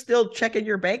and you're still checking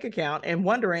your bank account and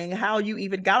wondering how you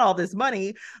even got all this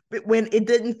money when it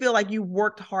didn't feel like you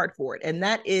worked hard for it. And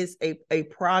that is a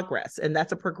progress and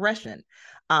that's a progression.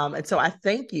 And so I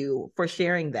thank you for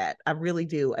sharing that. I really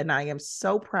do. And I am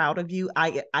so proud of you.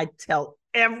 I tell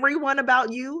everyone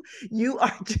about you. You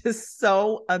are just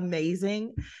so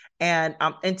amazing. And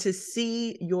to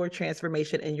see your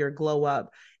transformation and your glow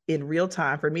up in real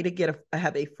time, for me to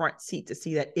have a front seat to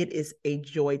see that, it is a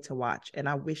joy to watch. And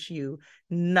I wish you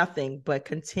nothing but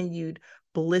continued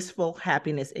blissful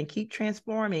happiness and keep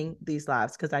transforming these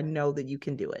lives because I know that you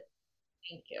can do it.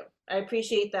 thank you. I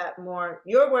appreciate that more.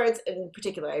 Your words in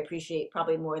particular, I appreciate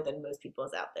probably more than most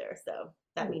people's out there. So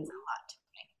that means a lot.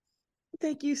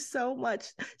 Thank you so much.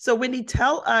 So Wendy,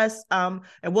 tell us, and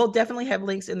we'll definitely have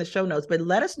links in the show notes, but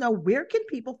let us know, where can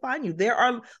people find you? There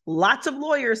are lots of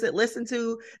lawyers that listen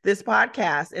to this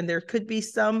podcast, and there could be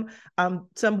some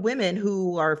women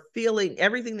who are feeling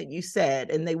everything that you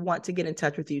said and they want to get in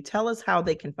touch with you. Tell us how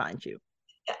they can find you.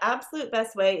 The absolute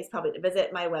best way is probably to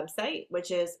visit my website, which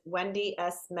is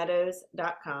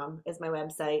wendysmeadows.com is my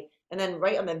website. And then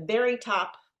right on the very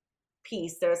top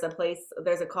piece, there's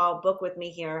a call, book with me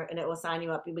here, and it will sign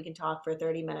you up. We can talk for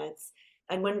 30 minutes.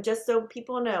 And just so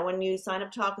people know, when you sign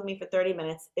up to talk with me for 30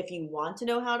 minutes, if you want to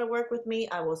know how to work with me,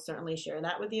 I will certainly share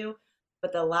that with you.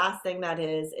 But the last thing that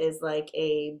is like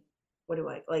a, what do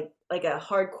I, like a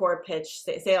hardcore pitch,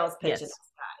 sales pitch. Yes.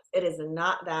 It is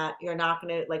not that. You're not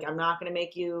going to, like, I'm not going to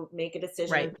make you make a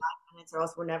decision in Right. 5 minutes or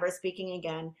else we're never speaking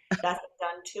again. That's been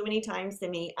done too many times to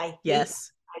me. I hate,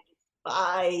 Yes. I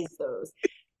despise those.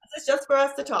 This is just for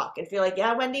us to talk and feel like,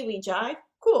 yeah, Wendy, we jive.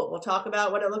 Cool. We'll talk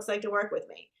about what it looks like to work with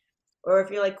me. Or if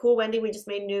you're like, cool, Wendy, we just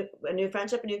made a new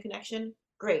friendship, a new connection.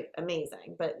 Great.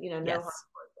 Amazing. But, no hard Yes. work.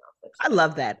 I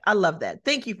love that. I love that.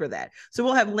 Thank you for that. So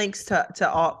we'll have links to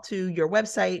your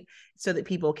website so that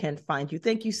people can find you.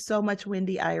 Thank you so much,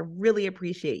 Wendy. I really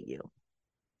appreciate you.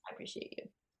 I appreciate you.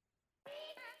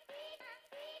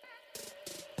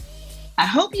 I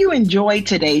hope you enjoyed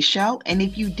today's show. And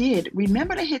if you did,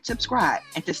 remember to hit subscribe.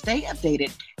 And to stay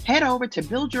updated, head over to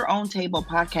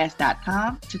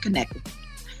buildyourowntablepodcast.com to connect with me.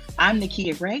 I'm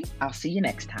Nakia Gray. I'll see you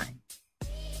next time.